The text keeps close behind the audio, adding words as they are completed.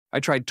I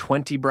tried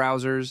 20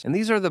 browsers, and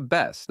these are the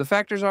best. The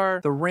factors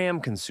are the RAM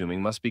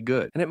consuming must be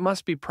good, and it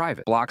must be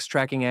private. Blocks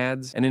tracking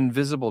ads, and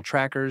invisible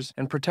trackers,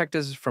 and protect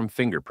us from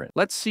fingerprint.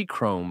 Let's see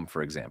Chrome,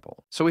 for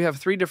example. So we have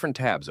 3 different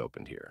tabs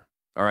opened here.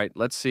 All right,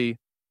 let's see.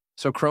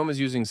 So Chrome is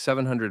using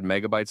 700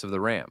 megabytes of the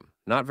RAM.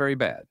 Not very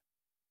bad.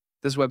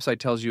 This website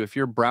tells you if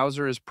your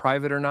browser is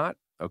private or not,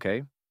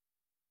 okay?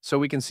 So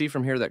we can see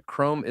from here that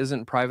Chrome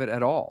isn't private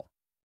at all.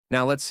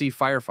 Now let's see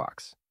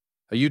Firefox.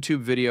 A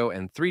YouTube video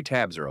and 3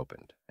 tabs are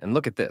opened. And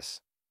look at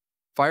this.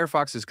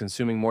 Firefox is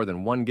consuming more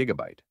than 1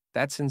 gigabyte.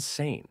 That's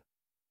insane.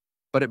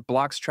 But it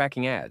blocks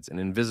tracking ads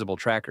and invisible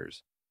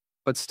trackers,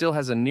 but still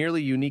has a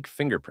nearly unique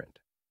fingerprint.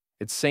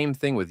 It's same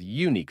thing with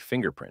unique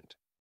fingerprint.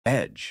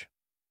 Edge.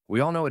 We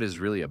all know it is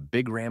really a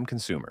big RAM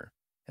consumer,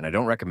 and I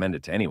don't recommend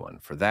it to anyone.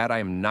 For that, I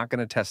am not going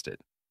to test it.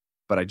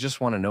 But I just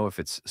want to know if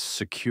it's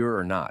secure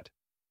or not.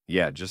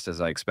 Yeah, just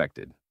as I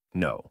expected.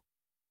 No.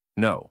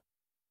 No.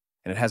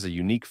 And it has a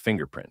unique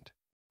fingerprint.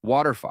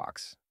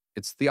 Waterfox.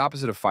 It's the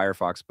opposite of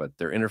Firefox, but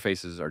their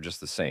interfaces are just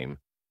the same.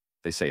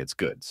 They say it's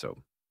good, so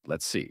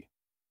let's see.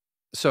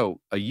 So,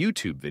 a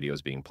YouTube video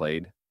is being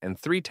played, and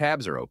 3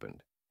 tabs are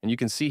opened. And you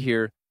can see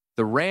here,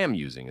 the RAM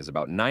using is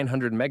about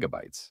 900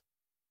 megabytes.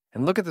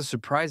 And look at the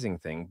surprising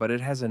thing, but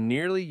it has a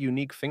nearly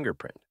unique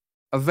fingerprint.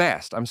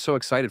 Avast, I'm so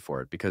excited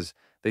for it because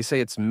they say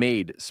it's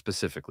made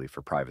specifically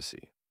for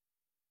privacy.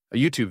 A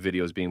YouTube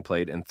video is being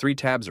played and 3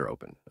 tabs are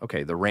open.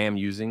 Okay, the RAM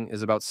using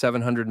is about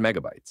 700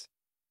 megabytes,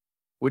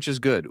 which is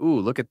good. Ooh,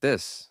 look at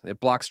this. It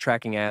blocks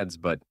tracking ads,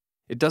 but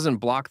it doesn't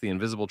block the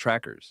invisible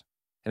trackers,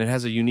 and it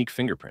has a unique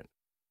fingerprint.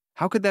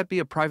 How could that be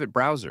a private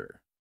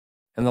browser?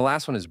 And the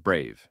last one is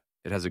Brave.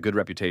 It has a good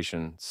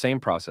reputation,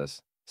 same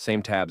process,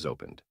 same tabs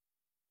opened.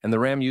 And the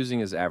RAM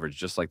using is average,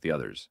 just like the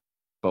others.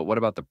 But what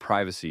about the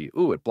privacy?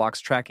 Ooh, it blocks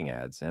tracking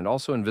ads and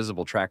also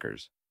invisible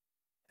trackers.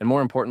 And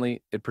more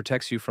importantly, it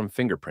protects you from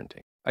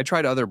fingerprinting. I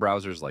tried other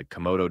browsers like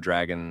Komodo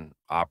Dragon,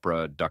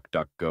 Opera,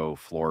 DuckDuckGo,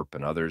 Florp,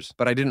 and others,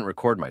 but I didn't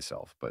record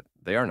myself, but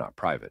they are not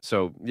private.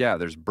 So yeah,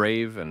 there's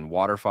Brave and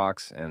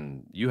Waterfox,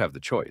 and you have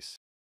the choice.